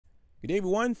Good day,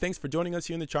 everyone. Thanks for joining us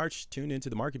here in the charts. Tune into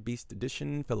the Market Beast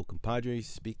edition, fellow compadres.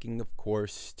 Speaking of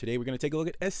course, today we're going to take a look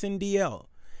at Sndl.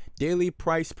 Daily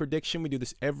price prediction. We do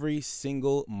this every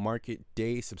single market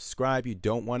day. Subscribe. You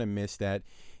don't want to miss that.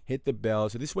 Hit the bell.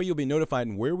 So this way you'll be notified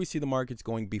on where we see the markets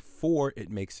going before it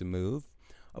makes a move.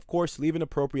 Of course, leave an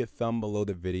appropriate thumb below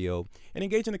the video and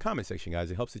engage in the comment section,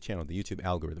 guys. It helps the channel, the YouTube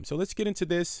algorithm. So let's get into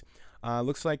this.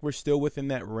 Looks like we're still within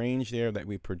that range there that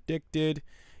we predicted.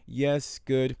 Yes,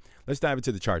 good. Let's dive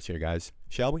into the charts here, guys,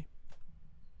 shall we?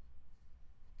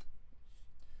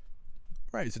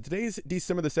 All right, so today is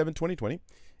December the 7th, 2020,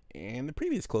 and the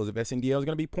previous close of Sndl is going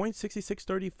to be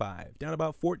 0.6635, down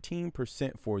about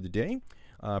 14% for the day.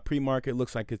 Pre-market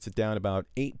looks like it's down about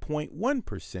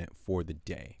 8.1% for the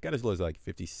day. Got as low as like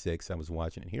 56. I was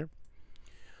watching it here.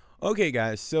 Okay,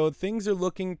 guys, so things are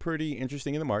looking pretty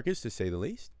interesting in the markets, to say the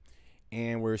least.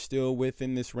 And we're still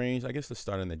within this range. I guess let's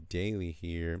start on the daily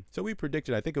here. So we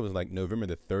predicted, I think it was like November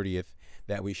the 30th,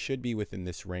 that we should be within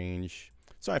this range.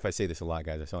 Sorry if I say this a lot,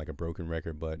 guys. I sound like a broken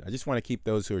record, but I just want to keep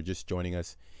those who are just joining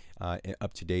us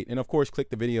up to date. And of course, click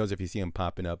the videos if you see them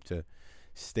popping up to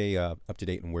stay up to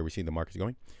date on where we see the market's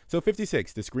going. So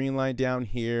 56, this green line down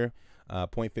here,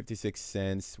 0.56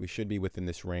 cents. We should be within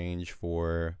this range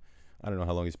for, I don't know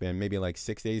how long it's been, maybe like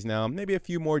 6 days now, maybe a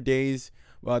few more days.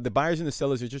 The buyers and the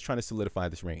sellers are just trying to solidify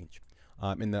this range.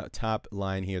 In the top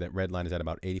line here, that red line is at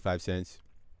about 85 cents.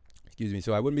 Excuse me.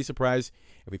 So I wouldn't be surprised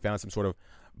if we found some sort of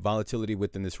volatility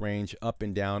within this range, up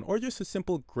and down, or just a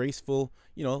simple, graceful,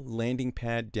 landing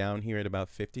pad down here at about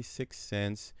 56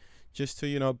 cents, just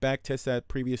to, back test that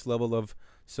previous level of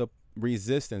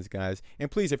resistance, guys. And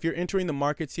please, if you're entering the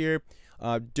markets here,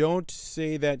 don't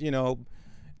say that,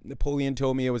 Napolean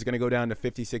told me it was going to go down to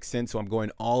 56 cents, so I'm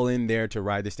going all in there to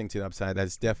ride this thing to the upside.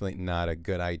 That's definitely not a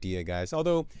good idea, guys.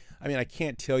 Although, I mean, I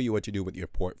can't tell you what to do with your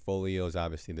portfolios.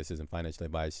 Obviously, this isn't financial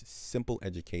advice. Simple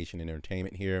education and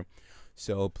entertainment here.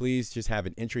 So please just have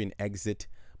an entry and exit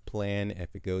plan.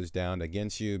 If it goes down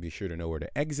against you, be sure to know where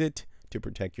to exit to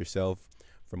protect yourself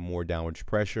from more downward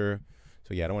pressure.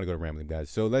 So yeah, I don't want to go to rambling, guys.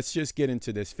 So let's just get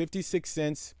into this. 56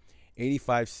 cents,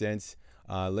 85 cents.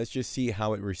 Let's just see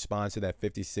how it responds to that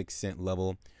 56 cent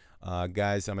level.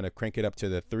 Guys, I'm going to crank it up to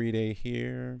the 3-day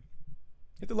here.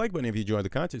 Hit the like button if you enjoyed the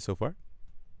content so far.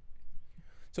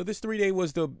 So this 3-day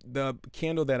was the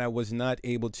candle that I was not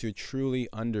able to truly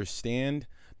understand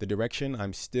the direction.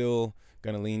 I'm still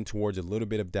going to lean towards a little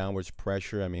bit of downwards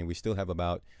pressure. I mean, we still have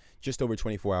about just over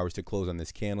 24 hours to close on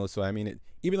this candle. So, I mean,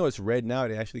 even though it's red now,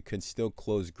 it actually could still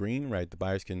close green, right? The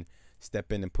buyers can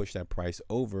step in and push that price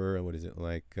over. What is it,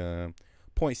 like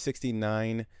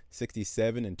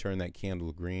 0.6967 and turn that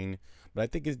candle green. But I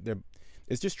think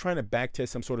it's just trying to back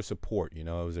test some sort of support. It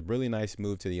was a really nice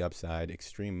move to the upside,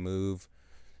 extreme move,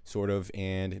 sort of,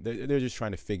 and they're just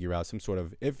trying to figure out some sort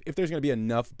of, if there's going to be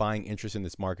enough buying interest in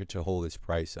this market to hold this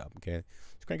price up. Okay,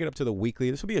 let's crank it up to the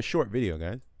weekly. This will be a short video,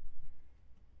 guys.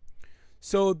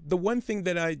 So the one thing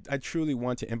that I truly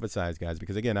want to emphasize, guys,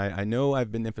 because again, I know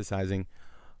I've been emphasizing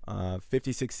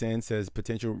 56 cents as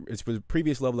potential, it's the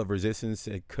previous level of resistance.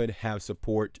 It could have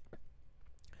support.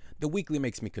 The weekly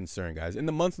makes me concerned, guys, and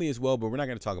the monthly as well, but we're not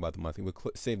going to talk about the monthly. We'll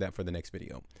save that for the next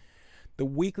video. The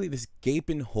weekly, this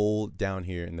gaping hole down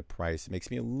here in the price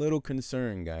makes me a little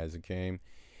concerned, guys. Okay,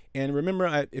 and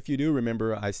remember, if you do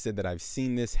remember, I said that I've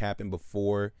seen this happen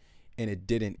before and it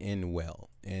didn't end well.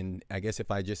 And I guess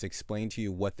if I just explain to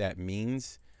you what that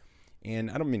means,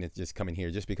 and I don't mean to just come in here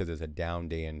just because it's a down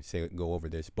day and go over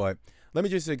this, but let me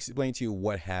just explain to you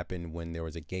what happened when there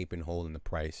was a gaping hole in the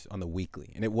price on the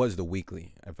weekly. And it was the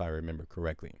weekly, if I remember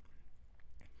correctly.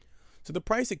 So the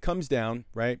price, it comes down,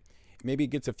 right? Maybe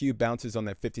it gets a few bounces on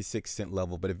that 56 cent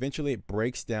level, but eventually it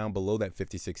breaks down below that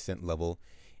 56 cent level,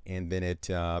 and then it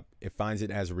finds it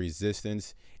as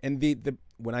resistance. And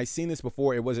when I seen this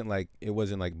before, it wasn't like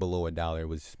below $1. It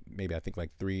was maybe, I think, like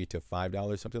 $3 to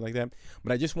 $5, something like that.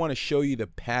 But I just want to show you the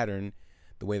pattern,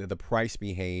 the way that the price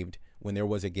behaved when there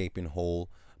was a gaping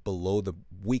hole below the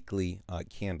weekly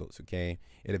candles. Okay,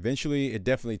 it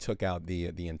definitely took out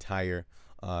the entire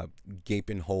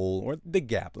gaping hole, or the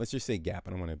gap. Let's just say gap. I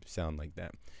don't want to sound like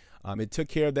that. It took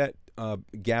care of that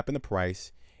gap in the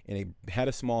price, and it had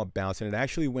a small bounce, and it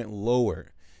actually went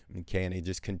lower. Okay, and it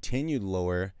just continued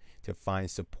lower to find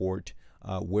support.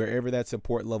 Wherever that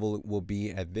support level will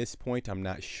be at this point, I'm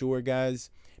not sure,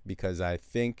 guys, because I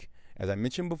think, as I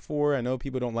mentioned before, I know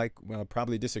people don't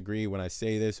probably disagree when I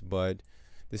say this, but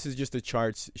this is just the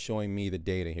charts showing me the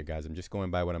data here, guys. I'm just going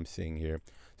by what I'm seeing here.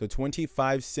 So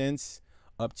 25 cents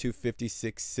up to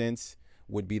 56 cents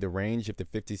would be the range if the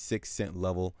 56 cent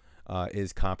level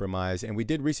is compromised. And we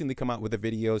did recently come out with a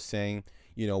video saying,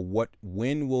 you know,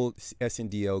 when will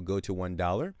Sndl go to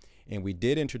 $1? And we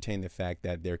did entertain the fact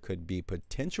that there could be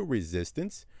potential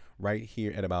resistance right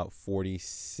here at about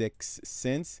 46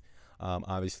 cents.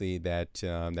 Obviously, that's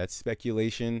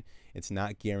speculation. It's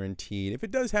not guaranteed. If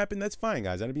it does happen, that's fine,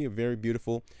 guys. That'd be a very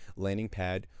beautiful landing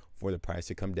pad for the price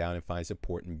to come down and find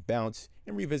support and bounce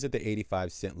and revisit the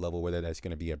 85-cent level, whether that's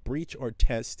going to be a breach or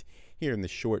test here in the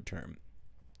short term.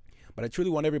 But I truly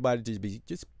want everybody to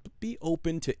just be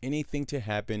open to anything to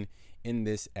happen in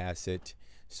this asset.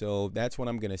 So that's what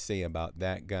I'm going to say about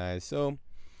that, guys. So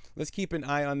let's keep an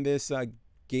eye on this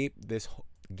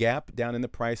gap down in the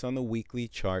price on the weekly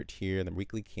chart here, the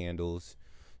weekly candles.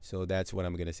 So that's what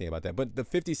I'm going to say about that. But the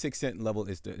 56-cent level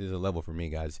is a level for me,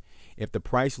 guys. If the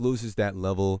price loses that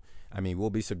level, I mean,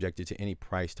 we'll be subjected to any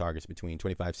price targets between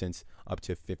 25 cents up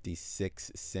to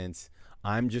 56 cents.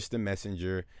 I'm just a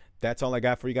messenger. That's all I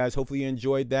got for you guys. Hopefully you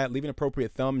enjoyed that. Leave an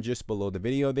appropriate thumb just below the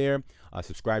video there.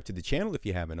 Subscribe to the channel if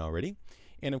you haven't already.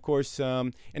 And of course,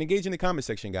 and engage in the comment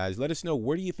section, guys. Let us know,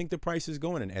 where do you think the price is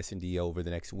going in Sndl over the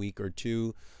next week or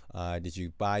two? Did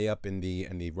you buy up in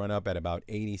the run up at about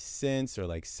 80 cents or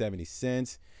like 70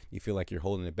 cents? You feel like you're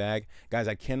holding it back? Guys,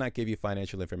 I cannot give you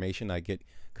financial information. I get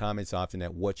comments often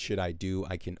that what should I do?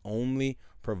 I can only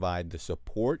provide the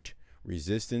support,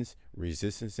 resistance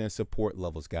and support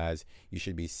levels, guys. You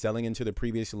should be selling into the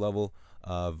previous level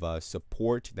of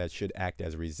support that should act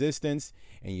as resistance,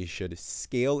 and you should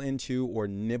scale into or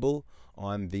nibble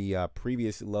on the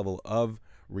previous level of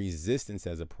resistance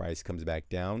as the price comes back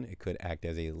down. It could act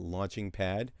as a launching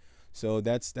pad. So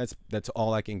that's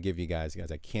all I can give you guys.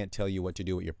 I can't tell you what to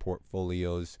do with your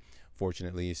portfolios,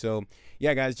 fortunately. So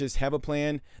yeah, guys, just have a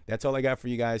plan. That's all I got for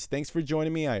you guys. Thanks for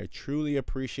joining me. I truly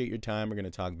appreciate your time. We're going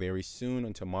to talk very soon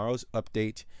on tomorrow's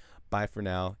update. Bye for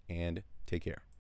now, and take care.